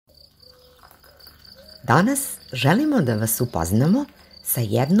Danas želimo da vas upoznamo sa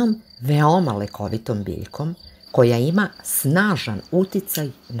jednom veoma lekovitom biljkom koja ima snažan uticaj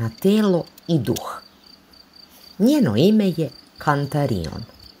na telo i duh. Njeno ime je kantarion.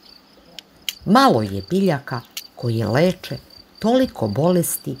 Malo je biljaka koje leče toliko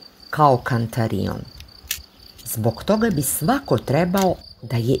bolesti kao kantarion. Zbog toga bi svako trebao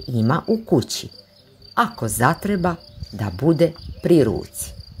da je ima u kući, ako zatreba da bude pri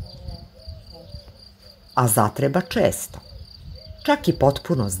ruci. A zatreba često, čak i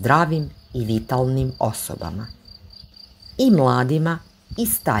potpuno zdravim i vitalnim osobama. I mladima i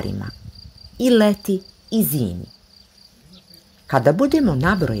starima, i leti i zimi. Kada budemo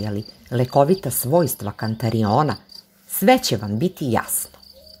nabrojali lekovita svojstva kantariona, sve će vam biti jasno.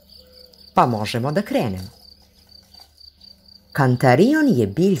 Pa možemo da krenemo. Kantarion je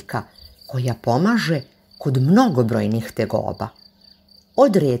biljka koja pomaže kod mnogobrojnih tegoba,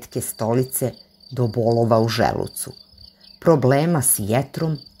 od retke stolice do bolova u želucu, problema s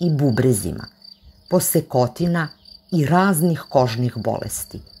jetrom i bubrezima, posekotina i raznih kožnih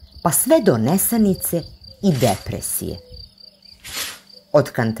bolesti, pa sve do nesanice i depresije.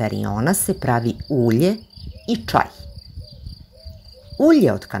 Od kantariona se pravi ulje i čaj.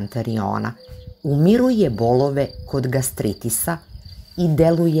 Ulje od kantariona umiruje bolove kod gastritisa i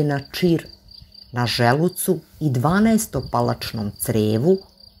deluje na čir, na želucu i 12-palačnom crevu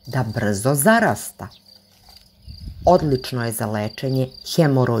da brzo zarasta. Odlično je za lečenje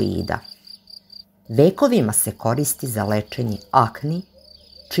hemoroida. Vekovima se koristi za lečenje akni,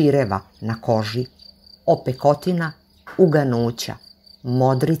 čireva na koži, opekotina, uganuća,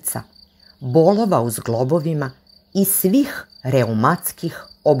 modrica, bolova u zglobovima i svih reumatskih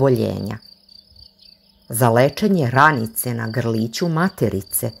oboljenja. Za lečenje ranice na grliću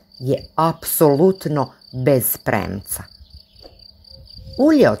materice je apsolutno bez premca.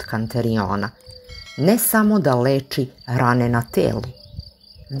 Ulje od kantariona ne samo da leči rane na telu,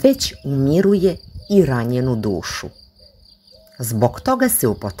 već umiruje i ranjenu dušu. Zbog toga se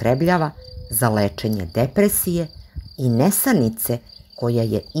upotrebljava za lečenje depresije i nesanice koja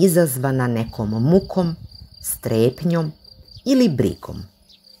je izazvana nekom mukom, strepnjom ili brigom.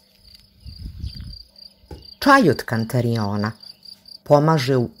 Čaj od kantariona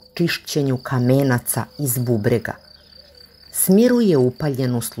pomaže u čišćenju kamenaca iz bubrega, smiruje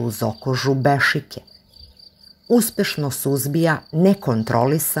upaljenu sluzokožu bešike, uspešno suzbija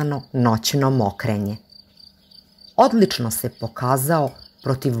nekontrolisano noćno mokrenje. Odlično se pokazao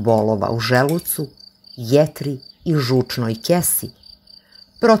protiv bolova u želucu, jetri i žučnoj kesi,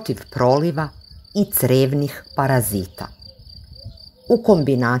 protiv proliva i crevnih parazita. U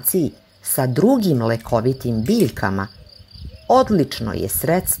kombinaciji sa drugim lekovitim biljkama odlično je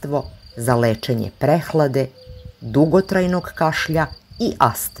sredstvo za lečenje prehlade, dugotrajnog kašlja i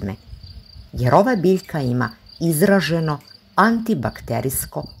astme, jer ova biljka ima izraženo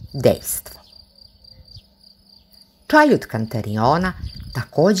antibakterijsko dejstvo. Čaj od kantariona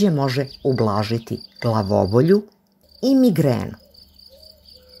takođe može ublažiti glavobolju i migrenu.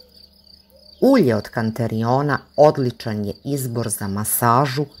 Ulje od kantariona odličan je izbor za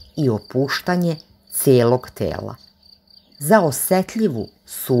masažu i opuštanje celog tela. Za osetljivu,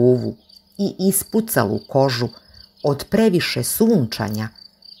 suvu i ispucalu kožu od previše sunčanja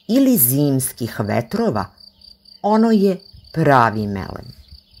ili zimskih vetrova, ono je pravi melem.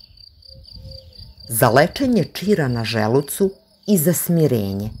 Za lečenje čira na želucu i za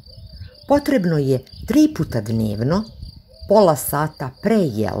smirenje potrebno je 3 puta dnevno, pola sata pre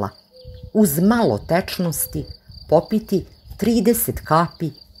jela, uz malo tečnosti popiti 30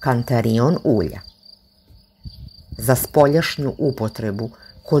 kapi kantarion ulja. Za spoljašnju upotrebu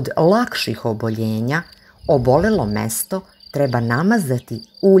kod lakših oboljenja obolelo mesto treba namazati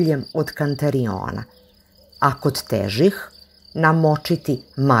uljem od kantariona, a kod težih namočiti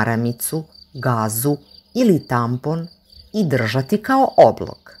maramicu, gazu ili tampon i držati kao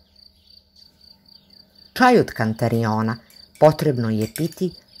oblog. Čaj od kantariona potrebno je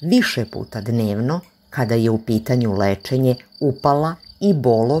piti više puta dnevno kada je u pitanju lečenje upala i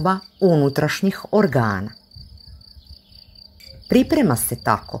bolova unutrašnjih organa. Priprema se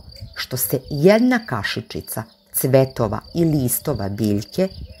tako što se 1 kašičica cvetova i listova biljke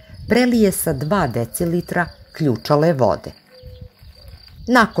prelije sa 2 decilitra ključale vode.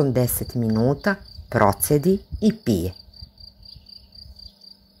 Nakon 10 minuta procedi i pije.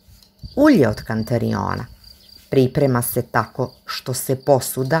 Ulje od kantariona priprema se tako što se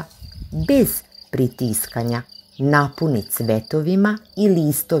posuda bez pritiskanja napuni cvetovima i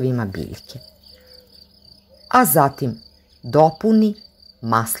listovima biljke, a zatim dopuni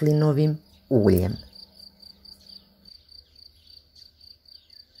maslinovim uljem.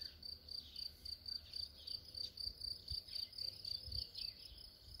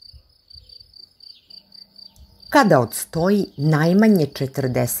 kada odstoji najmanje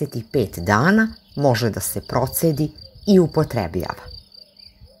 45 dana, može da se procedi i upotrebljava.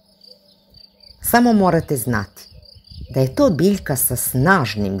 Samo morate znati da je to biljka sa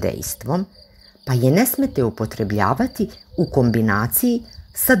snažnim dejstvom, pa je ne smete upotrebljavati u kombinaciji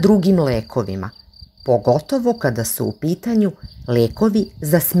sa drugim lekovima, pogotovo kada su u pitanju lekovi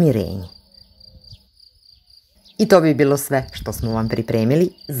za smirenje. I to bi bilo sve što smo vam pripremili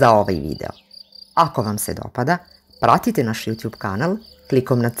za ovaj video. Ako vam se dopada, pratite naš YouTube kanal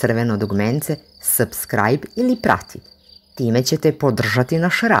klikom na crveno dugmence subscribe ili prati. Time ćete podržati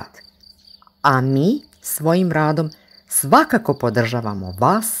naš rad. A mi svojim radom svakako podržavamo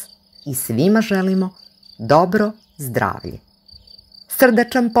vas i svima želimo dobro zdravlje.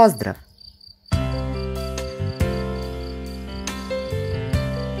 Srdačan pozdrav!